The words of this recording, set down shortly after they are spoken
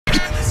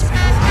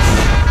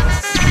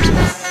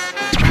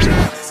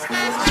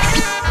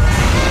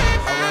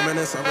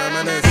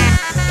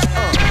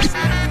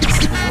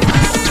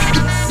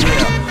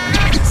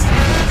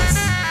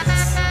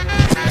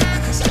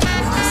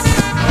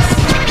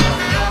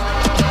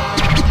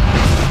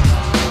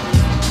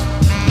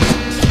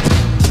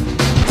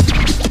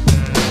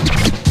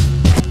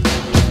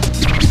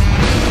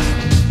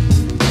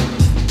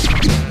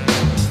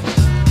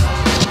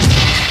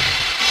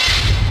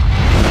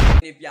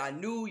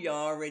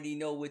already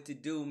know what to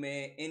do,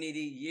 man. End of the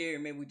year,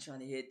 man, we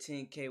trying to hit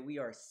 10K. We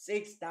are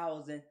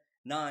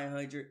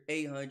 6,900,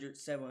 800,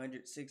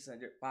 700,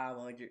 600,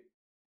 500.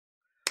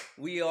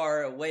 We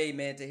are away,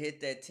 man, to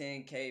hit that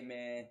 10K,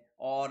 man.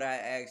 All that I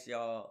ask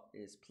y'all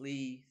is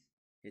please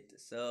hit the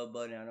sub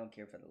button. I don't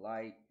care for the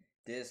like,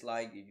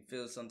 dislike. If you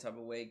feel some type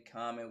of way,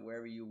 comment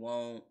wherever you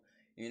want.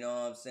 You know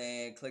what I'm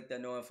saying? Click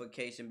that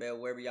notification bell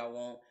wherever y'all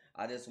want.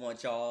 I just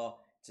want y'all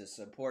to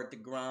support the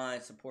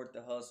grind, support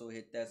the hustle,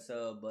 hit that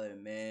sub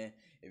button, man.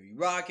 If you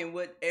rocking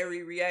with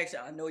every reaction,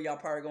 I know y'all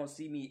probably gonna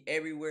see me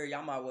everywhere.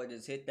 Y'all might well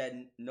just hit that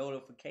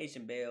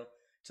notification bell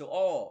to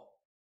all.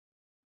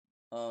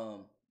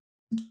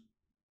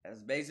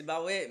 That's basically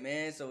about it,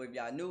 man. So if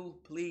y'all new,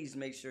 please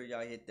make sure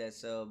y'all hit that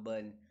sub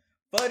button.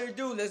 Further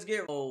ado, let's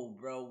get. Oh,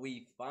 bro,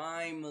 we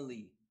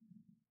finally,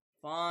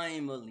 like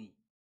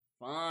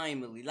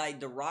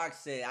The Rock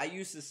said. I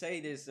used to say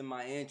this in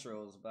my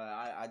intros, but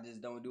I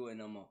just don't do it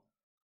no more.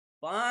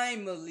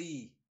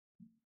 Finally,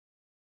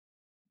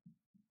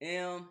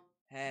 M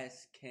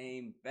has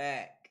came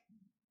back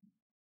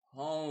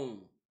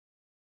home.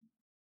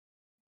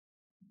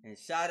 And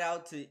shout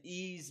out to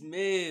Ease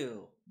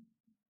Mill.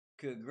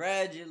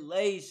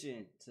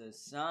 Congratulations to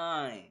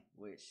sign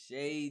with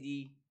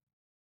Shady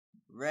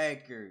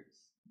Records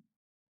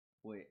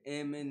with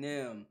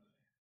Eminem.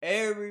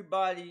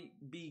 Everybody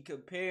be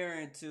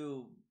comparing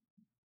to,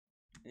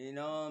 you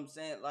know what I'm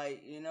saying?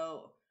 Like, you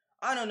know,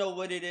 I don't know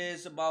what it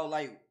is about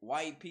like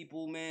white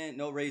people, man.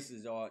 No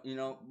races are, you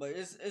know, but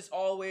it's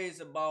always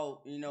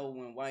about, you know,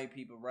 when white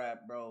people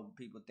rap, bro,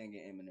 people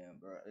thinking Eminem,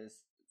 bro.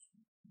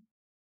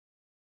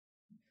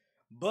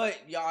 But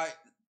y'all,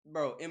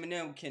 bro,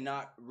 Eminem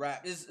cannot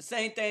rap. It's the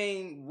same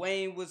thing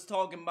Wayne was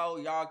talking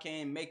about. Y'all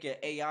can't make an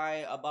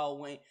AI about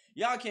Wayne.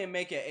 Y'all can't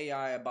make an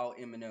AI about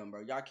Eminem,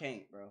 bro. Y'all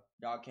can't, bro.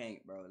 Y'all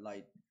can't, bro.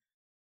 Like,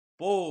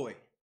 boy.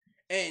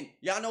 And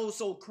y'all know what's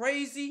so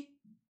crazy?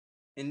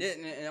 And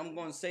I'm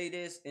going to say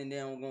this, and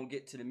then I'm going to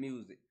get to the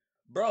music.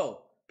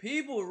 Bro,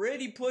 people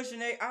really pushing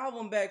their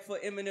album back for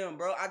Eminem,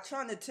 bro. I'm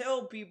trying to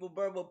tell people,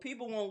 bro, but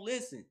people won't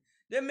listen.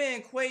 That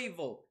man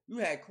Quavo. You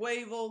had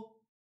Quavo.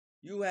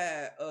 You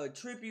had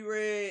Trippie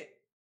Redd,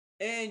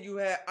 and you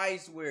had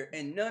Icewear,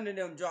 and none of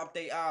them dropped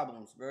their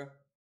albums, bro,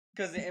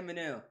 because of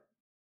Eminem.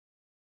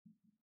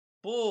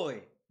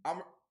 Boy,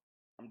 I'm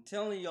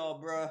telling y'all,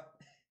 bro,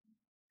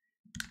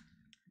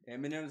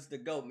 Eminem's the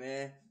GOAT,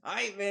 man. All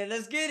right, man,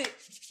 let's get it.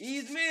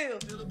 Ease Mill.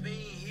 Philippine,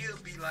 he'll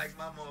be like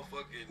my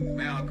motherfucking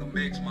Malcolm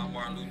X, my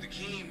Martin Luther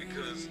King,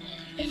 because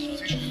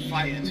he's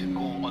fighting to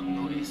go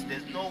unnoticed.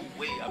 There's no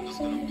way I'm just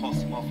gonna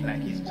post him off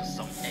like he's just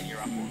some any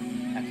rapper.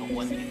 Like a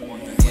one-hit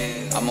wonder.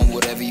 Yeah, I'm on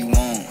whatever you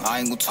want. I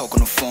ain't gonna talk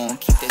on the phone.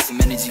 Keep that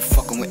some energy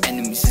fucking with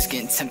enemies. Just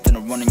getting tempted to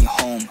run in your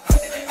home.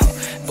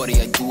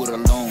 Buddy, I do it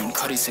alone.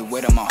 Cuddy said,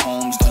 wait on my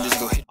homes. Don't just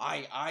go hit.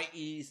 I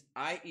ease,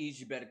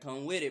 you better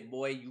come with it,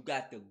 boy. You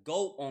got the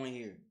GOAT on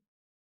here.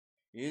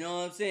 You know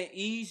what I'm saying?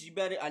 Ease, you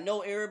better. I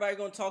know everybody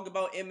gonna talk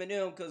about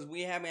Eminem because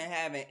we haven't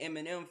had an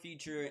Eminem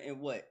feature in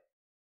what?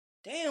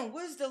 Damn,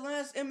 what's the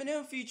last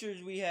Eminem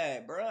features we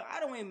had, bro? I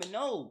don't even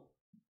know.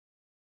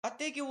 I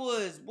think it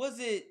was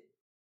it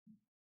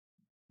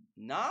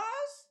Nas?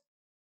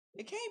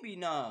 It can't be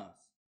Nas.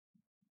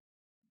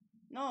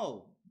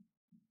 No.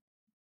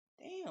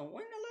 Damn, when the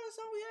last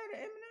time we had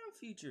an Eminem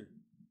feature?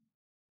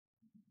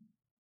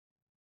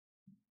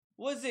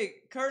 Was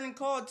it Curtain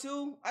Call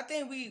 2? I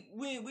think we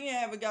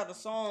haven't got a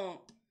song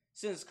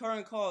since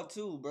Curtain Call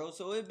 2, bro.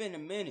 So it's been a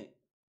minute.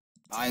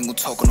 I ain't gonna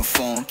talk on the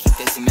phone. Keep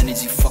that some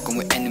energy fucking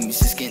with enemies.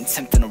 Just getting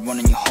tempted to run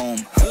in your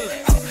home.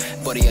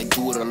 Buddy, I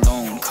do it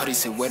alone. Cuddy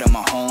said, wait on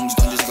my homes.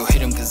 Don't just go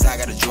hit him, cause I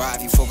gotta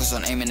drive. You focus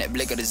on aiming that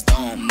blick at his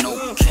dome.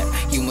 No,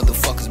 can't. You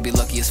motherfuckers be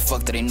lucky as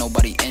fuck that ain't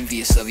nobody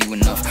envious of you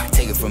enough.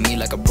 Take it from me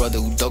like a brother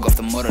who dug off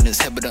the mud on his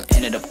head but done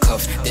ended up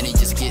cuffed. Then he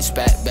just gets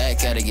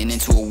back at it and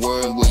into a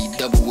world where he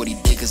double what he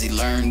did cause he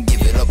learned.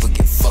 Give it up or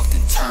get fucked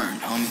and turn,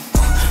 homie.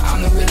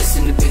 I'm the realest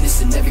in the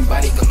business and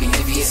everybody gon' be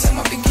envious at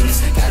my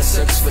beginnings. Got a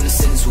circus for the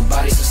sentence with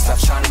bodies, so stop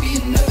trying to be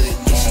another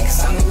addiction.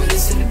 Cause I'm the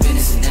realest in the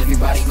business and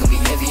everybody gon' be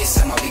envious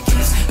at my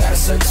beginnings. Got a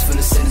circus for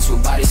the sentence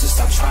with bodies, so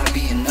stop trying to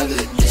be another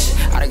addition.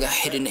 I done got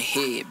hit in the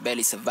head,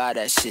 barely survived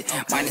that shit.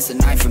 Minus a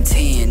 9 from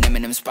 10,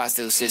 Eminem spot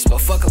still sits. But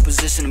fuck a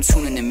position, I'm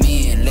tuning them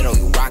in. Little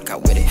you rock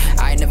out with it.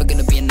 I ain't never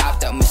gonna be an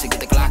opt-out, miss get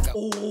the Glock out.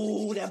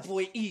 Oh, that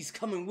boy E's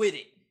coming with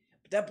it.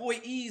 That boy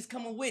E's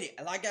coming with it.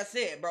 Like I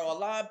said, bro, a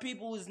lot of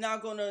people is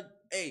not gonna.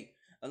 Hey,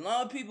 a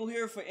lot of people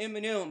here for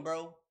Eminem,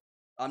 bro.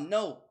 I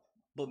know.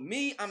 But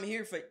me, I'm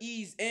here for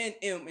Ease and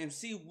M and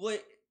see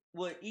what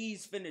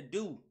Ease finna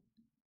do.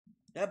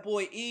 That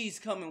boy Ease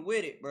coming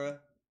with it, bro.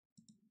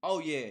 Oh,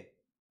 yeah.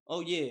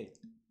 Oh, yeah.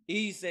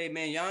 Ease say,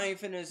 man, y'all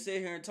ain't finna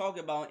sit here and talk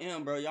about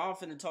M, bro. Y'all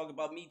finna talk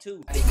about me,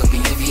 too. They gon' be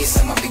envious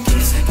at my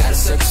beginnings. Got a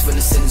circus for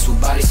the sentence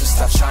with bodies, so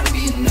stop trying to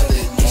be another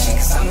addiction.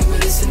 Cause I'm the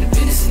realest in the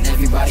business and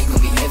everybody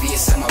gon' be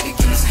envious at my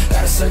beginnings.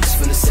 Got a circus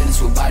for the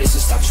sentence with bodies, so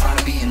stop trying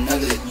to be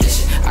another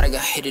addition. I done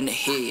got hit in the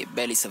head,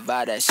 barely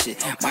survived that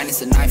shit.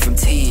 Minus a 9 from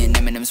 10,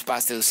 Eminem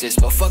spot still sits.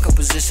 But fuck a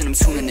position, I'm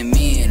tuning them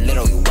in.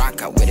 Little you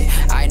rock out with it.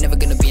 I ain't never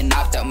gonna be an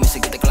opt-out, miss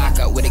get the Glock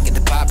out with it.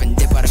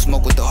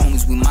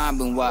 we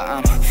mobbing while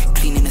I'm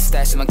cleaning the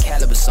stash of my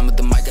caliber. Some of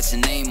them might got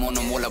your name on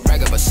them. While I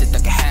brag about shit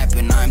that can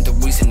happen, I'm the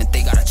reason that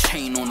they got a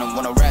chain on them.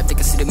 When I rap, they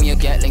consider me a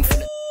Gatling for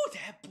the. Ooh,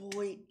 that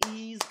boy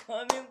E's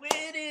coming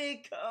with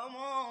it. Come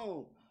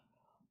on.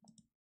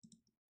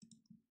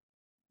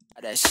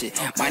 That shit,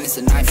 minus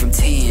a 9 from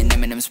 10.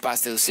 Eminem spot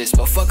still sits,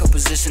 but fuck a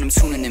position, I'm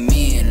tuning them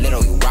in.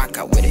 Little you rock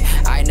out with it.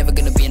 I ain't never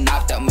gonna be an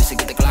opt-out mission.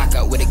 Get the Glock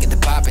out with it, get the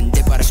pop and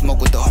dip out the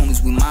smoke with the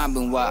homies. We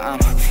mobbing while I'm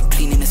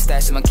cleaning the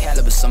stash of my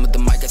caliber. Some of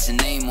them might got your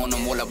name on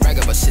them. While I brag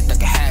about shit that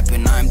can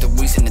happen, I'm the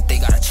reason that they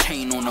got a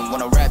chain on them.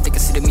 When I rap, they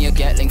consider me a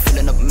Gatling,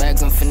 filling up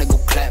mags. I'm finna go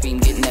clapping,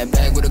 getting that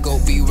bag with a go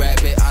be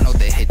rabbit. I know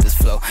they hate this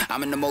flow.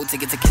 I'm in the mode to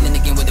get to killing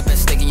again with the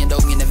best steak in your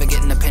dough. You never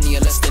getting a penny or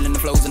less, still in the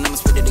flows, and I'ma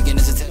spit it again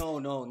as a No,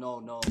 no, no,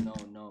 no, no,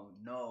 no.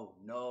 No,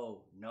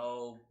 no,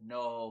 no,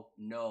 no,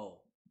 no,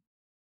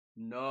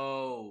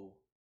 no,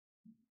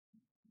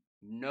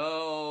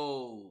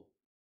 no.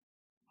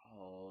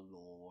 Oh,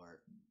 Lord.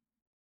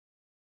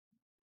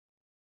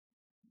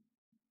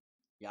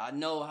 Y'all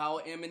know how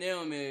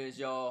Eminem is,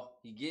 y'all.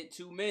 He get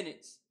 2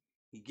 minutes.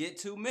 He get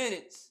 2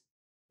 minutes.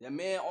 That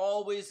man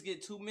always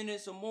get 2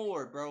 minutes or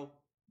more, bro.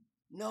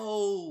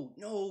 No,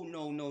 no,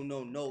 no, no,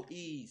 no, no.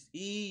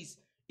 Ease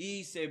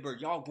said, bro,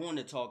 y'all going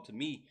to talk to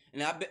me.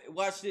 And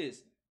watch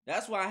this.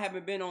 That's why I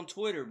haven't been on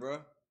Twitter,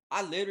 bro.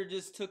 I literally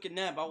just took a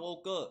nap. I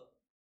woke up.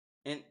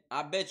 And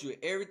I bet you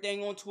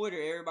everything on Twitter,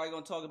 everybody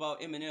gonna talk about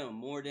Eminem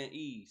more than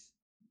Ease.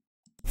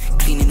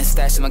 Cleaning the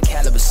stash of my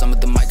caliber. Some of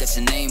them might got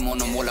your name on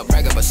them. While I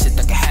brag about shit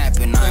that can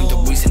happen, I'm the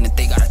reason that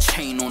they got a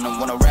chain on them.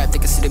 When I rap, they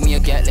consider me a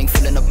Gatling,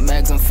 filling up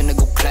mags. I'm finna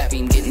go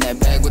clapping, getting that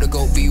bag with a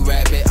go be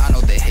rabbit. I know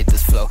they hate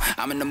this flow.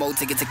 I'm in the mode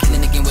to get to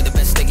killing again with the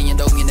best steak in your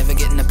dough. You never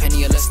getting a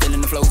penny or less, still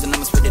in the flows, and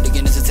I'ma spit it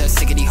again as a test.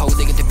 Sick of these hoes,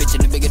 they get the bitch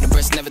and the bigger the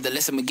breast.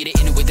 Nevertheless, I'ma get it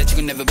in a way that you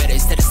can never better.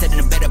 Instead of setting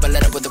a bed up, I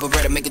let up with the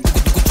bread. Make it do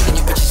in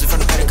your bitches in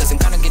front of better, cause I'm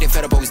kinda getting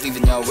fed up, always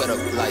leaving y'all wet up.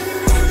 Like,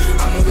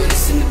 I'm the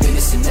realest in the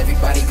business, and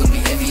everybody gonna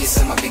be envious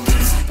of my beginnings.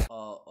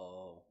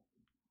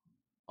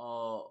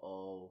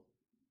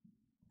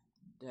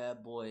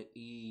 That boy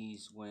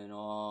Ease went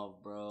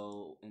off,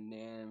 bro. And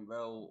then,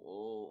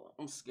 bro,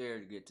 I'm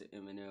scared to get to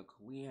Eminem,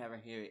 because we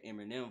haven't heard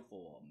Eminem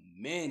for a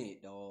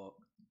minute, dog.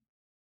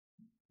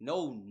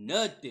 No,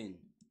 nothing.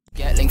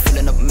 Gatling,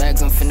 filling up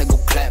mags, I'm finna go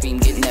clapping,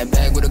 getting that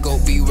bag with a go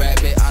be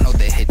rabbit. I know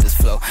they hate this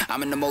flow.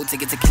 I'm in the mode to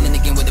get to killing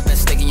again with the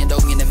best steak in your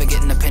dough. You never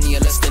getting a penny or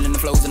less, still in the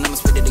flows, and I'ma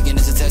spit it again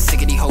as a test.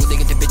 Sick of these hoes, they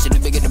get the bitch and the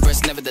bigger the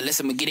breast. Nevertheless,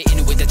 I'ma get it in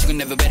a way that you can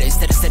never better.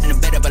 Instead of setting a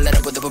bed up, I let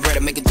up with the bread.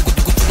 Make it do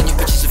in your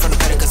bitches in front of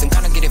better, cause I'm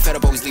kinda getting fed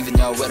up, always leaving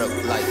y'all wet up.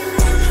 Like,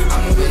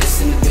 I'm the realest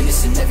in the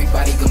business, and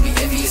everybody gonna be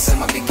envious of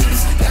my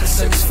beginnings. Got a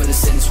service for the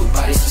sentence with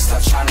bodies, so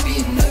stop trying to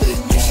be another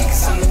addition.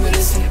 Cause I'm the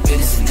realest in the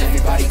business, and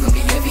everybody gonna be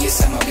envious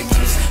of my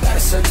beginnings. Got a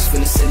service for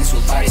the sentence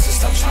with bodies, so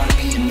stop trying to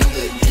be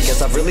another addition.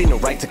 Guess I've really no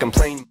right to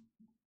complain.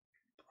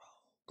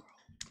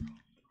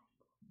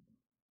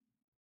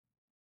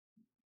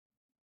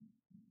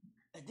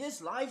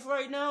 This life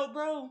right now,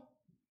 bro.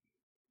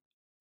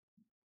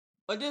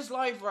 This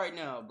life right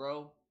now,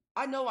 bro.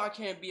 I know I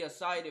can't be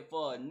excited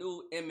for a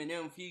new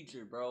Eminem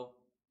feature, bro.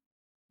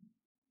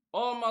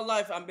 All my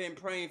life I've been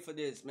praying for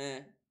this,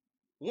 man.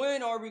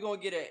 When are we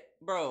gonna get it,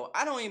 bro?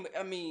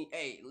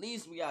 Hey, at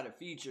least we got a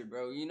feature,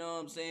 bro. You know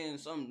what I'm saying?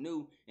 Something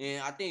new.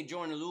 And I think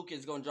Jordan Lucas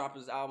is gonna drop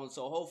his album,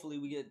 so hopefully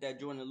we get that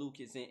Jordan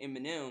Lucas and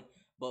Eminem.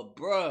 But,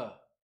 bruh,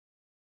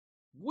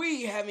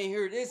 we haven't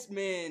heard this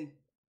man.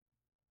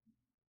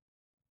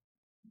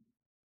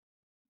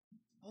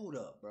 Hold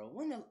up, bro.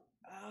 When the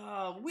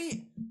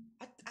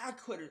I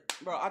could've,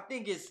 bro. I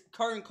think it's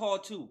Current Call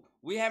 2.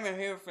 We haven't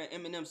heard from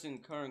Eminem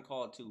since Current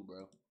Call 2,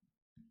 bro.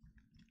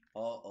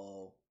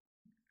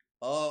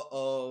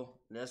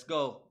 Let's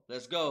go.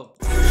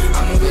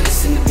 I'm the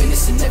realest in the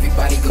business, and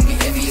everybody gonna be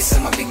envious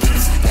of my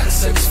beginnings. Got a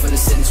service for the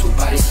sentence with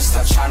bodies, so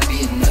stop trying to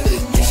be another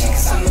addiction.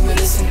 Cause I'm the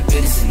realest in the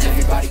business, and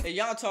everybody. Hey,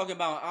 y'all talking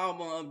about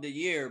album of the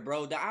year,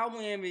 bro. The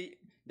album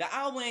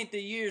ain't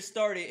the year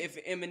started if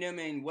Eminem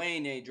and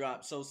Wayne ain't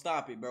dropped, so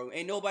stop it, bro.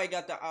 Ain't nobody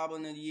got the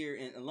album of the year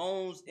in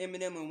Alone's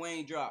Eminem and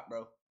Wayne dropped,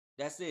 bro.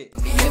 That's it.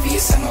 Be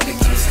envious of my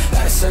beginnings.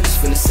 Got a service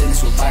for the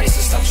sentence with bodies,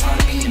 so stop trying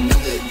to be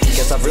another addiction.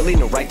 Guess I've really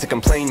no right to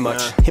complain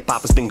much.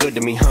 Hip-hop has been good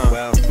to me, huh?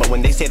 Well, but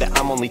when they say that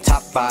I'm only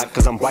top 5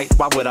 cause I'm white,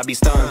 why would I be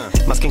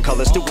stunned? My skin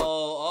color's too.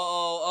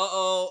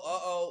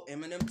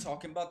 Eminem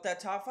talking about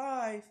that top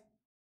 5.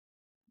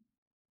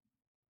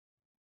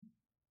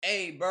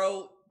 Hey,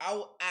 bro,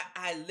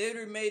 I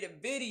literally made a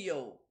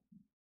video.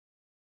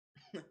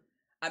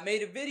 I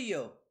made a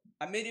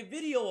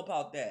video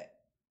about that.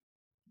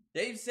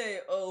 They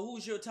said,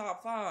 who's your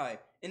top 5?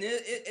 And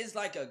it's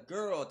like a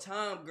girl,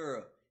 Tom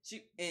girl.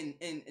 She and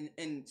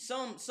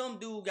some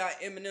dude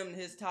got Eminem in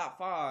his top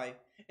 5,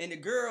 and the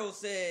girl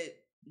said,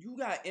 "You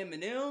got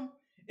Eminem?"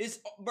 It's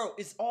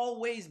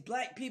always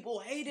black people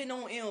hating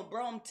on him,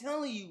 bro. I'm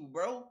telling you,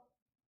 bro.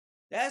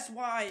 That's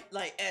why,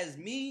 like, as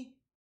me,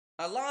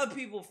 a lot of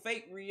people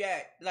fake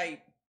react.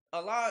 Like,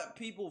 a lot of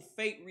people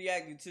fake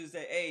reacted to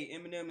say, "Hey,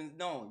 Eminem is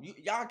known."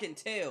 Y'all can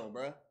tell,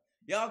 bro.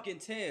 Y'all can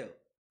tell.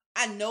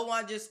 I know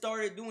I just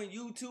started doing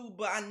YouTube,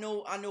 but I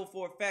know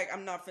for a fact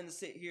I'm not finna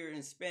sit here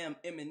and spam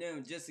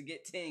Eminem just to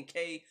get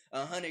 10K,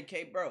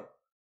 100K, bro.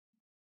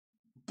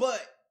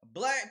 But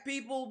black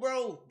people,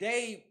 bro,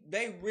 they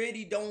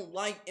really don't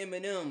like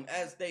Eminem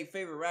as their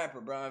favorite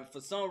rapper, bro.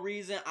 For some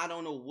reason, I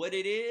don't know what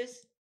it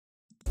is.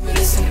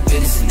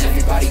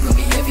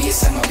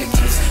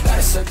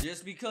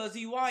 Just because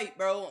he white,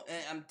 bro,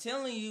 and I'm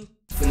telling you.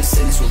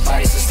 Guess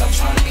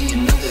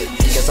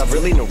I've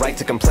really no right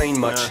to complain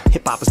much.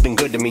 Hip-hop has been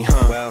good to me,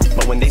 huh?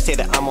 But when they say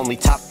that I'm only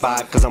top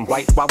 5 cause I'm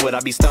white, why would I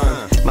be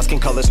stunned? My skin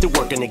color's still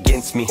working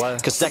against me,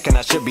 cause second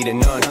I should be the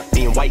none.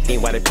 Being white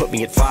ain't why they put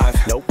me at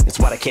 5. Nope, it's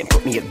why they can't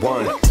put me at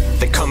 1.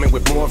 They're coming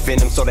with more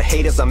venom, so the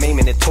haters I'm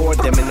aiming it toward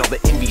them. And all the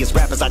envious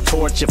rappers I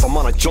torch if I'm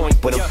on a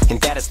joint with them. And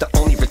that is the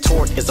only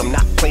retort, is I'm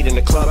not played in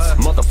the clubs.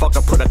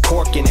 Motherfucker put a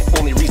cork in it,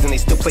 only reason they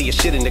still play your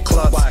shit in the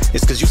clubs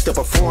is cause you still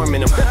perform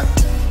in them.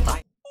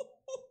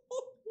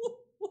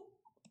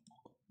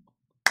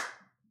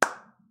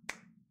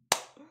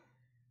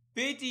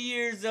 50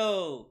 years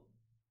old.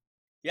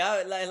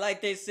 Y'all,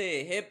 like they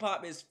said,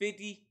 hip-hop is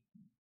 50.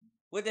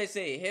 What they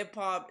say,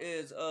 hip-hop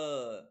is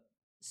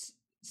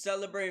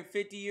celebrating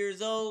 50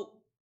 years old.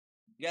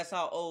 Guess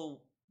how old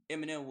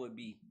Eminem would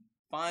be.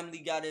 Finally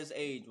got his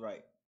age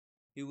right.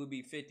 He would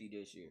be 50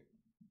 this year.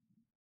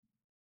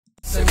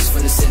 Service for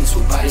the sentence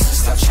with bodies,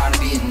 so stop trying to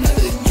be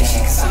another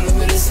addiction. Cause I'm the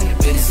realest in the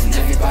business, and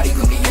everybody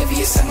gonna be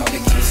envious at my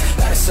beginnings.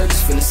 Got a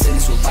service for the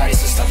sentence with bodies,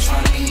 so stop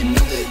trying to be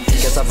another addiction.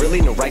 Guess I've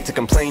really no right to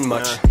complain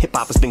much.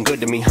 Hip-hop has been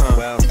good to me,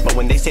 huh? But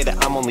when they say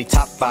that I'm only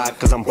top 5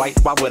 cause I'm white,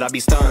 why would I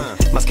be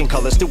stunned? My skin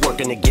color's still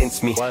working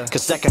against me,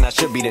 cause second I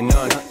should be the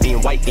none.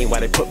 Being white ain't why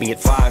they put me at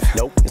 5.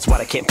 Nope, it's why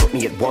they can't put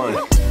me at 1.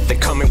 They're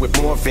coming with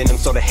more venom,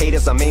 so the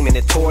haters I'm aiming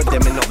it toward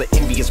them. And all the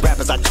envious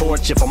rappers I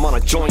torch if I'm on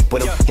a joint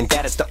with them. And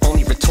that is the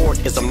only retort,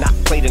 is I'm not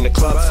played in the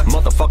clubs.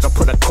 Motherfucker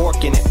put a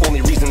cork in it,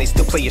 only reason they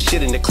still play your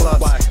shit in the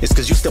clubs is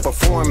cause you still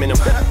perform in them.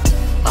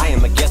 I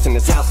am a guest in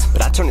this house,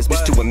 but I turn this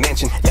bitch to a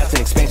mansion. That's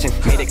an expansion,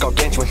 made it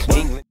gargantuan.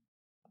 England.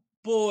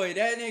 Boy,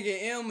 that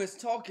nigga M is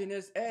talking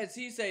his ass.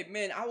 He say,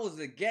 man, I was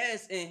a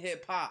guest in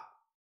hip-hop,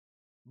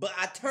 but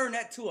I turned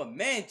that to a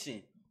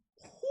mansion.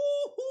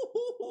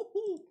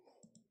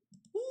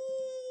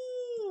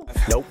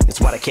 Nope, it's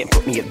why they can't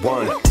put me at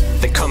 1.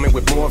 They're coming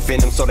with more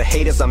venom, so the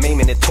haters I'm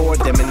aiming it toward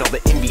them. And all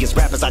the envious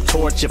rappers I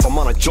torch if I'm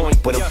on a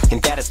joint with them.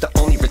 And that is the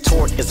only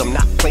retort, is I'm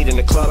not played in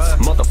the clubs.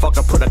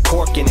 Motherfucker put a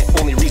cork in it,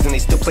 only reason they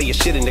still play your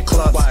shit in the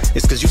clubs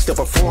is cause you still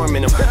perform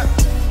in them.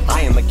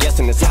 I am a guest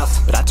in this house,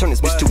 but I turn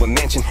this bitch to a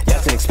mansion.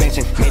 That's an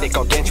expansion, made it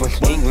gargantuan.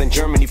 England,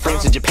 Germany,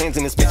 France, and Japan's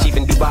in this bitch,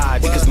 even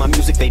Dubai. Because my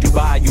music they do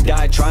buy. You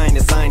died trying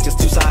to sign, just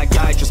two-side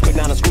guy. Just could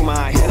not unscrew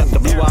my head up the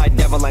blue-eyed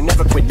devil. I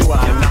never quit, do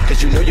I? Not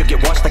cause you know you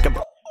get washed like a...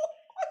 I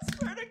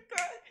swear to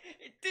God,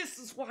 this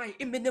is why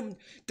Eminem.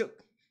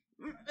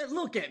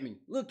 Look at me,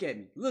 look at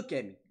me, look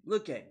at me,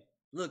 look at me,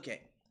 look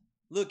at me,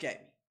 look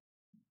at me,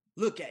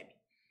 look at me.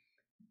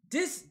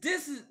 This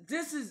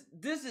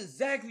is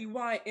exactly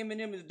why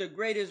Eminem is the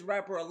greatest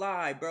rapper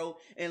alive, bro.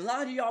 And a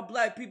lot of y'all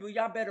black people,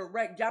 y'all better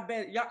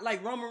y'all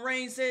like Roman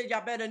Reigns said,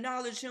 y'all better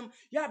acknowledge him.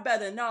 Y'all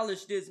better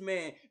acknowledge this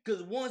man,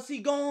 cause once he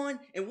gone,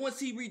 and once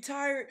he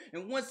retired,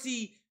 and once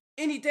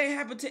anything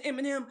happened to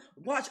Eminem,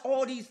 watch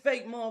all these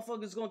fake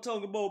motherfuckers gonna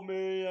talk about,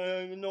 man,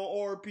 I ain't no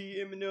RP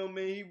Eminem,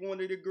 man, he one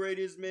of the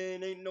greatest,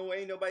 man, ain't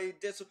nobody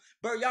this.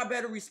 Bro, y'all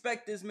better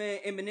respect this man,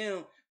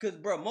 Eminem, cause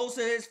bro, most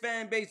of his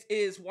fan base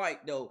is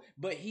white though,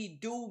 but he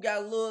do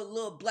got a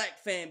little black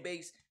fan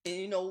base, and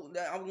you know,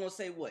 I'm gonna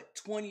say what,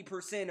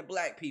 20% of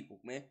black people,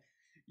 man.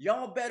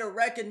 Y'all better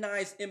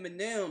recognize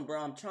Eminem, bro.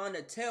 I'm trying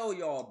to tell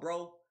y'all,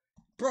 bro.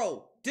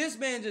 Bro, this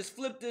man just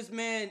flipped this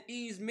man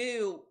E's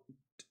Mill.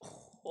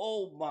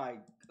 Oh my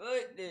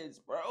goodness,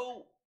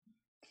 bro.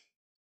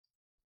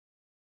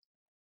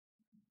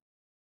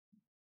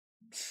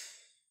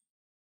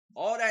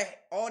 All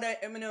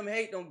that Eminem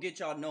hate don't get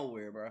y'all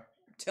nowhere, bro. I'm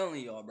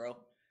telling y'all, bro.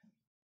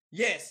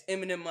 Yes,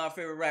 Eminem my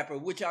favorite rapper.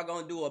 What y'all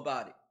gonna do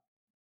about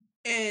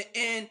it?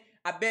 And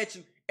I bet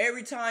you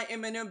every time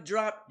Eminem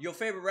drop, your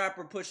favorite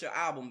rapper push your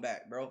album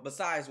back, bro.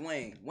 Besides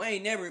Wayne.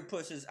 Wayne never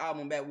pushed his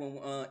album back when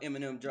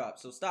Eminem dropped.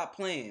 So stop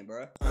playing,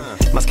 bro.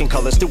 My skin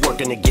color's still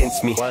working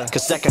against me,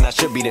 cause second I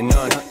should be the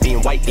none.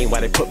 Being white ain't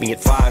why they put me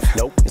at 5.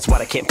 Nope, it's why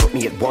they can't put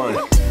me at 1.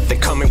 They're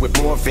coming with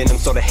more venom,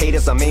 so the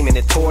haters I'm aiming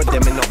it toward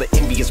them. And all the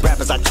envious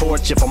rappers I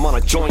torch if I'm on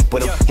a joint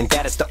with them. And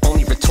that is the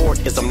only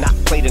retort, is I'm not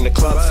played in the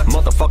clubs.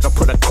 Motherfucker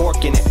put a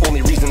cork in it,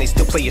 only reason they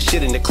still play your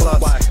shit in the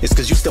clubs is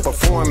cause you still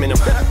perform in them.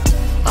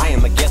 I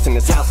am a guest in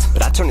this house,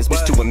 but I turn this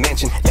bitch to a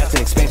mansion. That's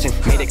an expansion,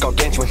 made it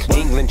gargantuan.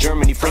 England,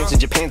 Germany, France, and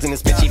Japan's in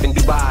this bitch, even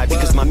Dubai.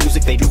 Because my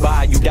music they do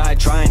buy. You died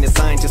trying to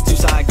sign, just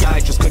two-side guy.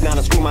 Just could not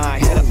unscrew my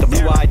head up the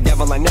blue-eyed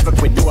devil. I never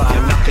quit, do I?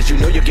 Not cause you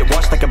know you get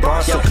washed like a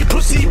bar soap. You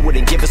pussy, you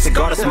wouldn't give a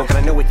cigar to smoke. And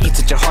I know it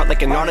eats at your heart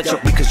like an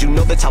artichoke, because you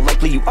know that's how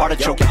likely you are to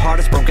choke. Your heart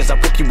is broke as I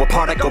rip you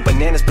apart. I go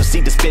bananas,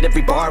 proceed to spit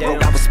every bar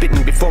broke. I was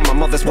spitting before my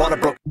mother's water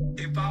broke.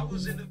 If I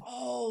was in the...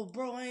 Oh,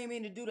 bro, I ain't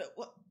mean to do that.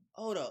 What?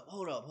 Hold up.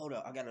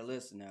 I gotta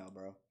listen now,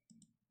 bro.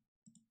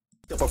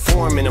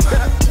 Performing them.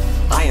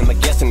 I am a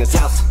guest in this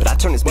house, but I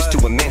turn this bitch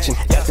to a mansion.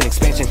 That's an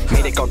expansion,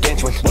 made it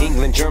gargantuan.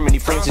 England, Germany,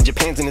 France, and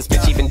Japan's in this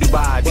bitch, even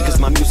Dubai. Because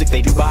my music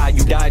they do buy.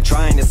 You died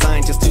trying to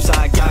scientists, two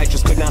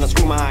psychiatrists could not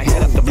unscrew my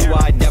head up. The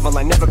blue-eyed devil,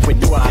 I never quit,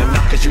 do I?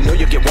 Not cause you know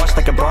you get washed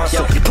like a bar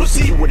soap. You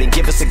pussy, you wouldn't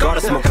give a cigar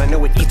to smoke. And I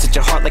know it eats at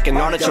your heart like an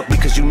artichoke.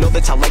 Because you know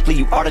that's how likely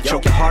you are to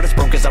choke. Your heart is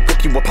broke as I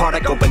rip you apart. I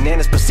go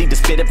bananas, proceed to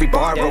spit every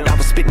bar I wrote. I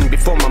was spitting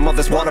before my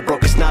mother's water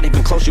broke. It's not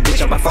even close, you bitch,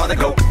 how my father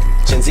go.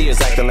 Gen Z is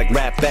acting like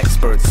rap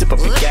experts. Sip up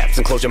your gaps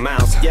and close your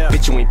mouths.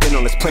 Bitch, you ain't been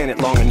on this planet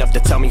long enough to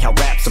tell me how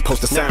rap's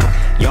supposed to sound.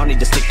 Y'all need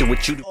to stick to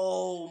what you do.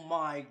 Oh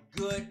my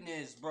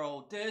goodness,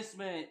 bro. This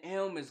man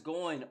M is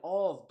going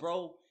off,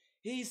 bro.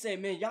 He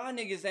said, man, y'all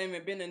niggas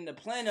ain't been in the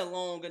planet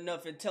long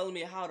enough and telling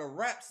me how to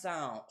rap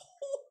sound.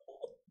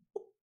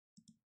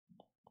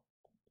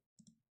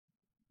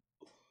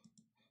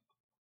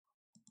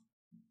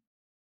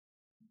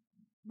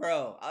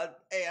 Bro,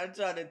 I'm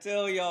trying to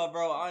tell y'all,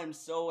 bro, I'm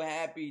so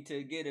happy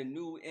to get a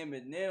new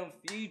Eminem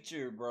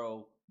feature,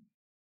 bro.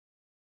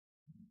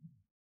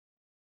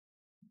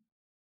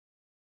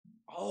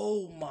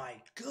 Oh my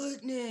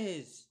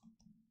goodness.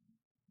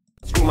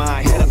 Screw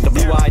my head up, the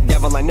blue-eyed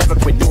devil, I never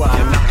quit, do I?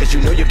 Not cause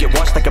you know you get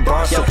washed like a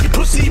bar soap. You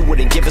pussy, you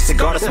wouldn't give a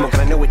cigar to smoke.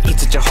 And I know it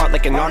eats at your heart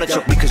like an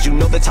artichoke. Because you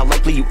know that's how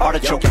likely you are to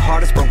choke. Your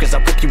heart is broke as I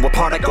rip you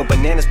apart. I go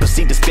bananas,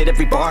 proceed to spit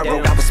every bar I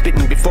wrote. I was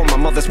spitting before my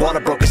mother's water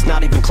broke. It's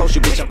not even close,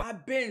 you bitch.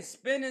 I've been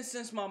spinning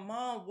since my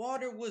mom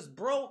water was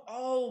broke.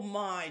 Oh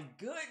my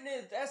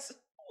goodness, that's...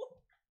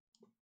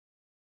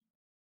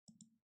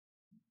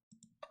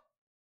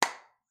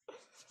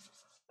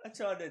 I'm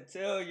trying to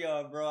tell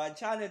y'all, bro. I'm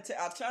trying to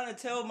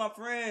tell my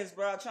friends,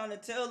 bro. I'm trying to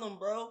tell them,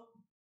 bro.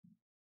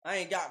 I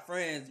ain't got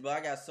friends, but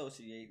I got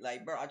associate.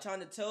 Like, bro, I'm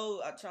trying to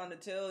tell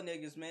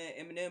niggas, man,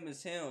 Eminem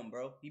is him,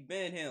 bro. He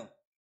been him.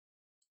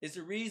 It's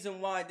the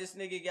reason why this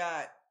nigga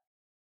got...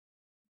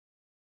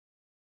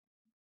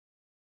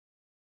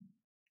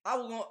 I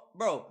was going,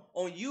 bro,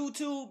 on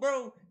YouTube,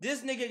 bro,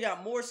 this nigga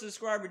got more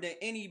subscribers than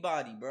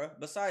anybody, bro.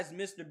 Besides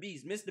Mr.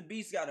 Beast. Mr.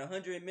 Beast got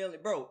 100 million.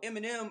 Bro,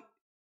 Eminem...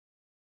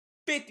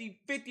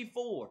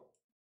 54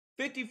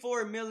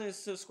 million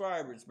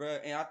subscribers, bro.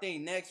 And I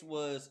think next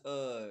was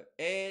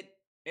Ed,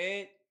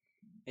 and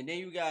then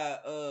you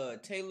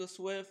got Taylor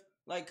Swift.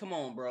 Like, come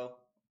on, bro.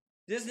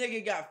 This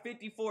nigga got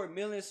 54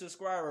 million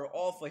subscribers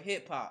off of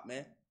hip hop,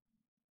 man.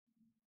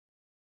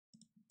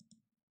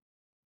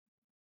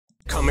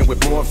 Coming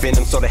with more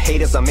venom, so the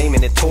haters I'm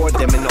aiming it toward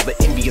them. And all the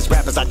envious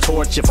rappers I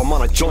torch if I'm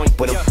on a joint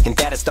with them. And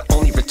that is the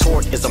only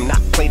retort, is I'm not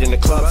played in the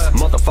clubs.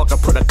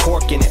 Motherfucker put a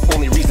cork in it,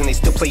 only reason they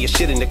still play your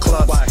shit in the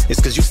clubs is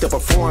cause you still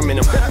performing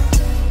them.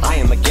 I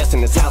am a guest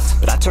in this house,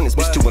 but I turn this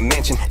bitch to a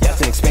mansion.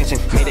 That's an expansion,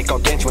 made it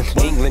gargantuan.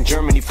 England,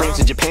 Germany, France,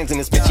 and Japan's in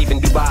this bitch, even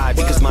Dubai.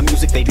 Because my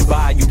music they do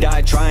buy. You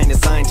died trying to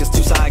scientists,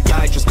 two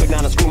psychiatrists could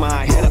not unscrew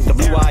my head up. The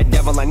blue-eyed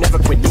devil, I never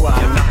quit, do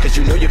I? Not cause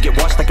you know you get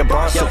washed like a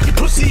bar soap. You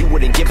pussy, you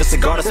wouldn't give a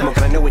cigar to smoke.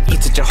 And I know it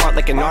eats at your heart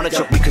like an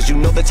artichoke. Because you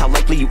know that's how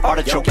likely you are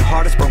to choke. Your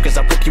heart is broke as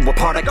I rip you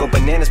apart. I go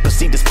bananas,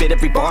 proceed to spit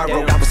every bar I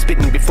wrote. I was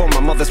spitting before my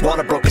mother's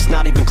water broke. It's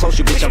not even close,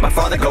 you bitch, how my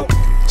father go.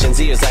 Gen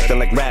Z is acting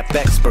like rap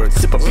experts.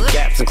 Sip up your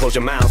gaps and close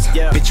your mouths.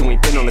 Bitch, you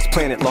ain't been on this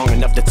planet long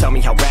enough to tell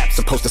me how rap's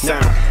supposed to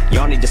sound.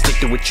 Y'all need to stick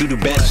to what you do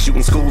best.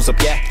 Shooting schools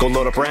up, yeah. Go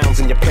load up rounds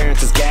in your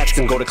parents' gats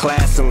and go to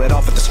class and let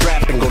off at the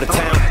strap and go to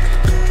town.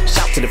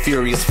 Shout to the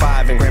Furious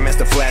Five and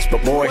Grandmaster Flash,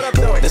 but boy,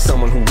 there's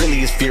someone who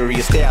really is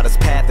furious. Stay out his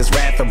path, his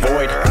wrath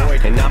avoid.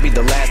 And I'll be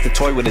the last to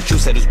toy with a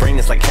juice head whose brain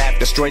is like half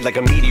destroyed, like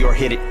a meteor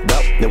hit it.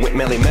 Well, then went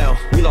Melly Mel.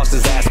 We lost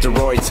his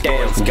asteroid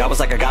scams. God was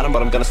like, I got him,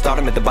 but I'm gonna start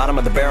him at the bottom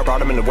of the barrel.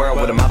 Brought him in the world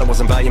where the mother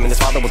wasn't value, and his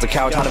father was a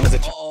coward. Taught him as a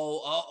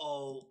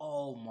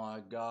Oh my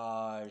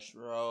gosh,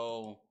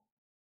 bro.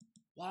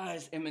 Why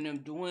is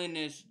Eminem doing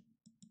this?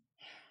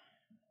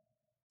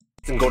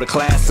 and go to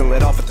class and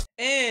let off at the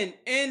And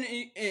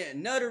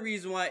another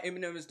reason why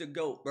Eminem is the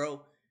GOAT,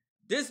 bro.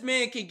 This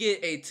man can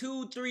get a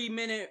 2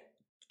 minute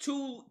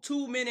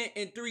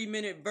and 3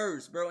 minute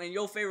verse, bro. And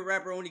your favorite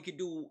rapper only could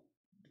do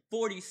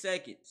 40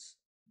 seconds.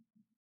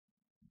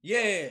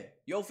 Yeah,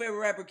 your favorite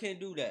rapper can't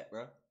do that,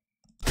 bro.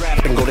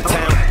 rap and go to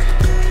town.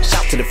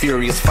 Shout to the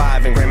Furious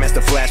Five and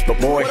Grandmaster Flash, but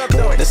boy,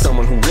 there's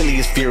someone who really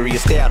is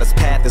furious. Stay out his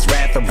path, his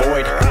wrath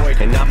avoid.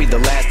 And I'll be the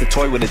last to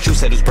toy with a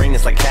juice head whose brain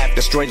is like half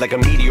destroyed, like a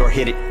meteor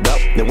hit it. Well,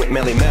 then went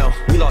Melly Mel.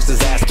 We lost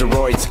his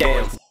asteroid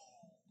scam.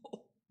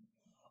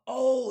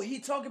 Oh, he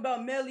talking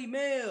about Melly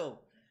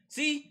Mel.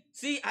 See,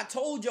 I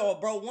told y'all,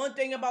 bro. One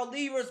thing about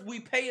Libras, we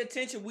pay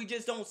attention. We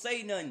just don't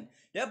say nothing.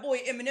 That boy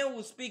Eminem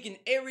was speaking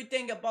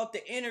everything about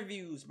the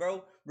interviews,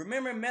 bro.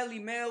 Remember Melly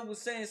Mel was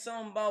saying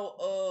something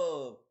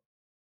about,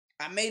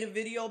 I made a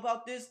video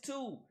about this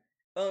too.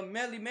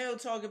 Melly Mel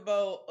talking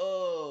about,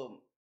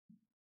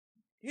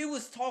 he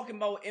was talking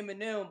about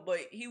Eminem, but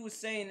he was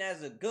saying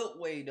as a good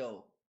way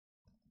though.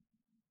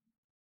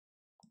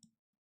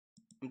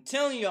 I'm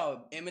telling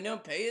y'all,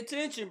 Eminem, pay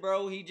attention,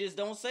 bro. He just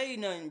don't say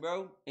nothing,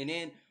 bro. And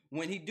then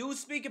when he do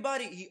speak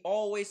about it, he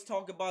always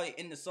talk about it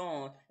in the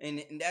song.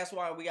 And that's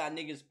why we got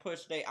niggas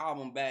push their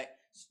album back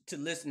to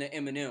listen to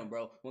Eminem,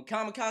 bro. When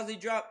Kamikaze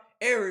dropped,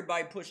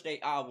 everybody push their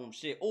album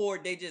shit, or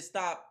they just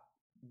stop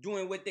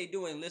doing what they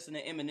do and listen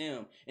to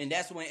Eminem, and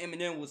that's when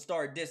Eminem would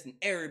start dissing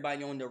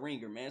everybody on the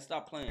ringer. Man,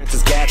 stop playing.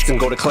 His gats and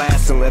go to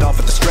class and let off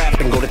at the strap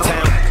and go to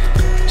town.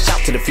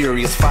 Shout to the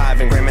Furious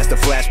Five and Grandmaster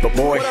Flash, but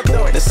boy,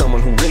 there's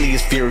someone who really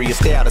is furious.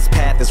 Stay out his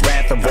path, his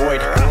wrath avoid.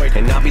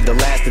 And I'll be the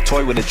last to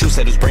toy with a juice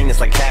at whose brain is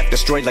like half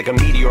destroyed, like a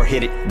meteor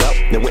hit it. Well,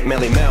 then went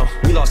Melly Mel.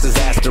 We lost his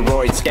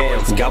asteroid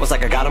scams. God was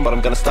like, I got him, but I'm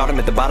gonna start him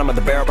at the bottom of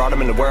the barrel. Brought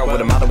him in the world where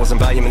the mother wasn't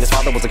value, and his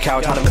father was a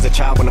coward. Taught him as a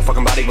child when the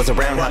fucking body was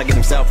around how to get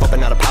himself up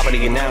and out of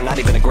poverty, and now not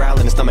even a growl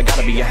in his stomach.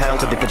 Gotta be a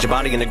hound, so they put your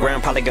body in the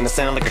ground. Probably gonna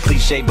sound like a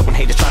cliche, but when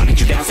haters try to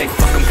get you down, say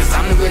fuck them, cause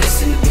I'm the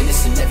realest in the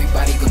business, and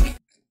everybody gonna be.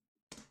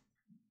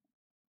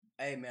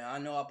 Hey man, I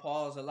know I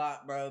pause a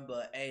lot, bro,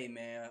 but hey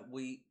man,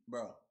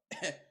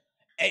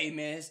 hey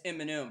man, it's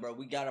Eminem, bro.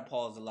 We gotta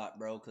pause a lot,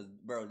 bro, cause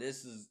bro,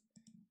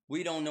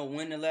 we don't know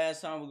when the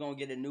last time we're gonna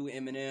get a new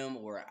Eminem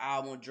or an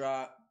album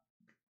drop.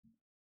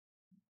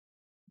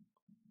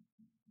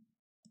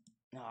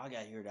 No, I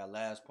gotta hear that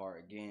last part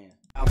again.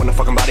 When the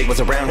fucking body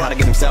was around, how to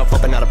get himself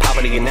up and out of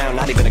poverty, and now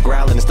not even a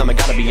growl in his stomach.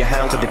 Gotta be a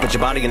hound, so they put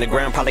your body in the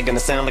ground. Probably gonna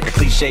sound like a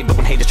cliche, but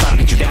when haters try to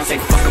get you down, say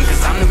fuck them,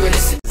 cause I'm the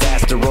realest.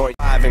 Asteroid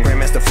 5 and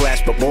Grandmaster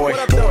Flash, but boy,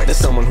 there's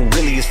someone who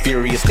really is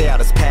furious. Stay out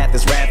his path,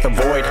 his wrath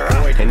avoid.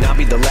 And I'll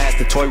be the last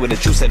to toy with a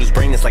juice at whose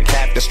brain is like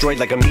half destroyed,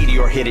 like a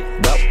meteor hit it.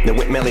 Well, then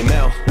went Melly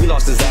Mel. We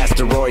lost his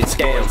asteroid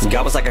scams.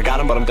 God was like, I got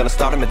him, but I'm gonna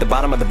start him at the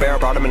bottom of the barrel.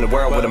 Brought him in the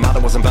world where the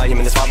mother wasn't value,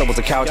 and his father was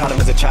a coward. Taught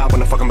him as a child when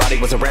the fucking body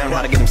was around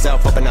how to get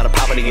himself up and out of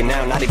poverty, and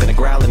now not even a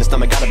growl in his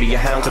stomach. Gotta be a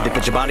hound, so they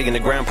put your body in the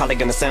ground. Probably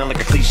gonna sound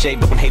like a cliche,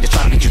 but when haters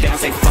try to get you down,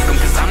 say fuck them,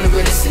 cause I'm the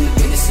realest in the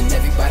business, and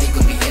everybody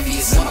gonna be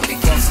envious. I'm a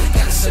big gangster,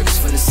 got a service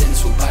for the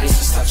sentence with bodies,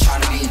 so stop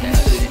trying to be in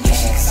another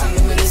edition, cause I'm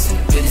the realest in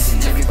the business,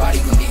 and everybody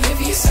gonna be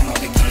envious. I'm a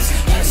big gangster,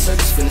 got a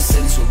service for the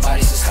sentence with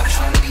bodies, so stop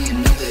trying to be in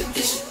another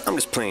edition. I'm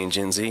just playing,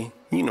 Gen Z.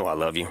 You know I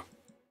love you.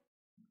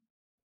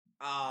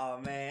 Oh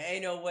man,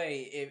 ain't no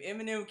way. If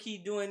Eminem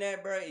keep doing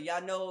that, bro,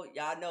 y'all know,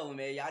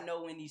 man. Y'all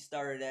know when he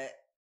started that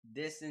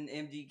dissing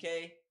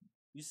MGK.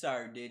 You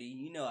sorry, Diddy.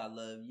 You know I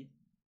love you.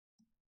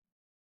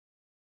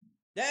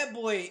 That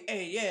boy,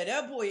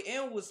 that boy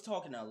M was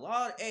talking a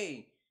lot.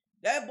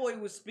 That boy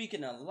was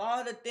speaking a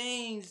lot of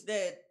things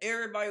that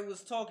everybody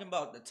was talking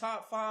about. The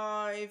top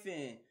 5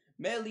 and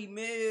Melly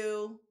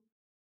Mel.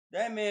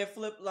 That man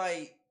flipped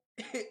like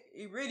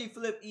he really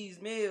flipped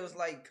these meals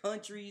like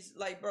countries.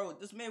 Like, bro,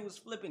 this man was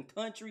flipping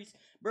countries.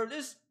 Bro,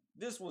 this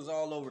was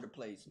all over the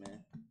place,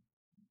 man.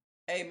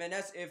 Hey man,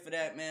 that's it for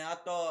that, man. I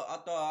thought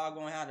I was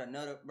gonna have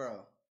another,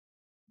 bro.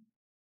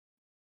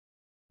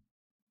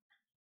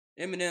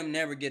 Eminem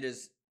never get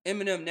his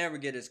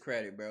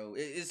credit, bro.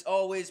 It's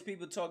always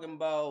people talking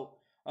about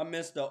I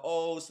miss the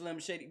old Slim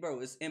Shady, bro.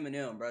 It's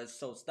Eminem, bro.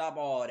 So stop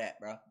all that,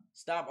 bro.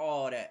 Stop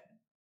all that.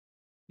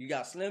 You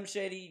got Slim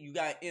Shady, you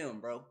got M,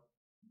 bro.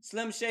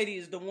 Slim Shady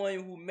is the one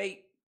who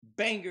make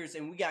bangers,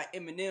 and we got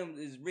Eminem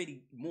is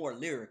really more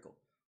lyrical.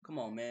 Come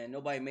on, man.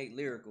 Nobody make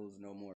lyricals no more.